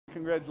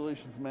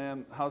Congratulations,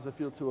 man. How's it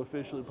feel to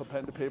officially put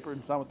pen to paper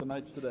and sign with the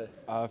Knights today?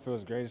 It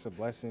feels great. It's a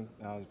blessing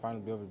to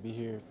finally be able to be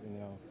here.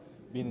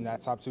 Being in that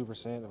top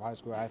 2% of high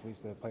school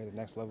athletes that play at the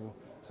next level,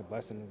 it's a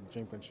blessing and a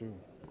dream come true.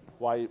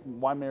 Why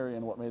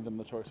Marian? What made them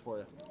the choice for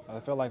you?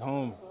 It felt like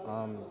home.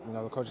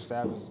 The coaching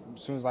staff, as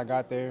soon as I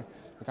got there,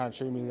 they kind of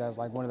treated me as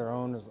like one of their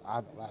own.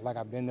 Like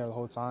I've been there the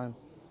whole time.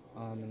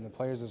 And the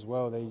players as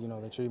well, they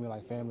treated me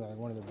like family, like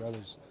one of their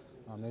brothers.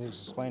 They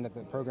just explained that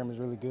the program is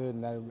really good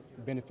and that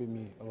it benefited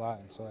me a lot.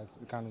 And so that's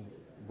kind of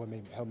what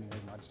helped me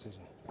make my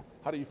decision.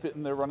 How do you fit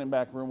in their running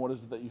back room? What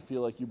is it that you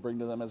feel like you bring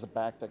to them as a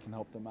back that can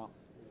help them out?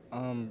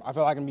 I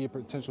feel like I can be a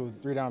potential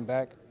 3-down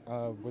back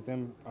with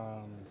them.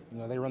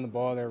 They run the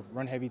ball. They're a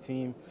run-heavy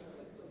team.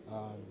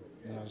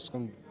 Just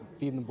going to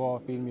feed them the ball,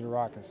 feeding me the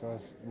rock. And so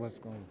that's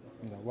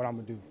what I'm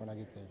going to do when I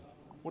get there.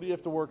 What do you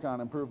have to work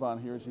on, improve on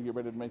here as you get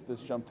ready to make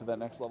this jump to that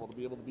next level to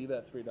be able to be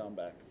that 3-down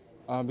back?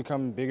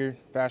 Becoming bigger,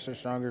 faster,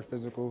 stronger,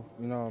 physical,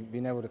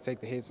 being able to take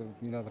the hits of,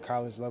 the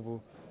college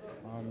level.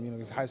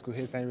 These high school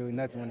hits ain't really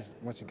nothing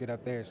once you get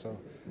up there. So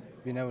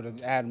being able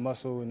to add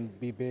muscle and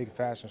be big,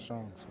 fast, and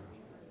strong. So.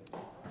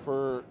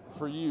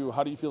 For you,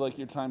 how do you feel like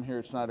your time here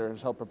at Snider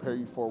has helped prepare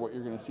you for what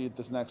you're going to see at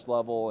this next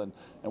level and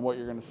what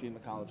you're going to see in the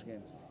college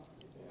game?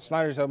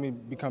 Snider's helped me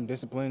become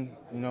disciplined,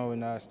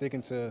 and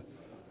sticking to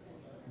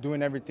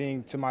doing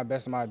everything to my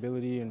best of my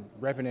ability and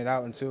repping it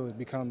out until it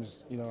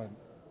becomes,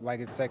 like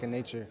it's second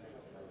nature.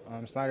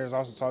 Snider's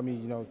also taught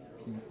me,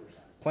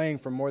 playing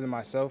for more than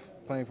myself,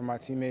 playing for my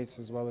teammates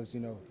as well as,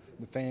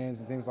 the fans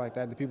and things like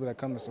that, the people that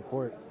come to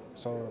support.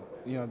 So,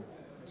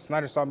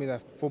 Snider's taught me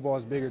that football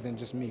is bigger than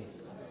just me.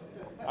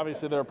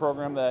 Obviously, they're a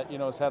program that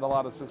has had a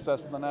lot of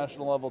success in the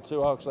national level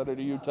too. How excited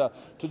are you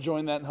to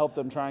join that and help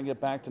them try and get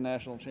back to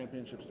national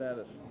championship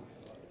status?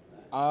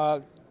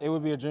 It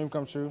would be a dream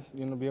come true,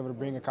 be able to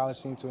bring a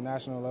college team to a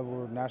national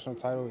level or national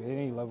title at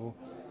any level.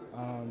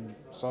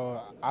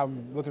 So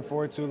I'm looking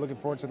forward to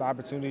the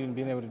opportunity and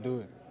being able to do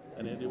it.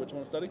 Any idea what you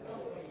want to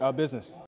study? Business.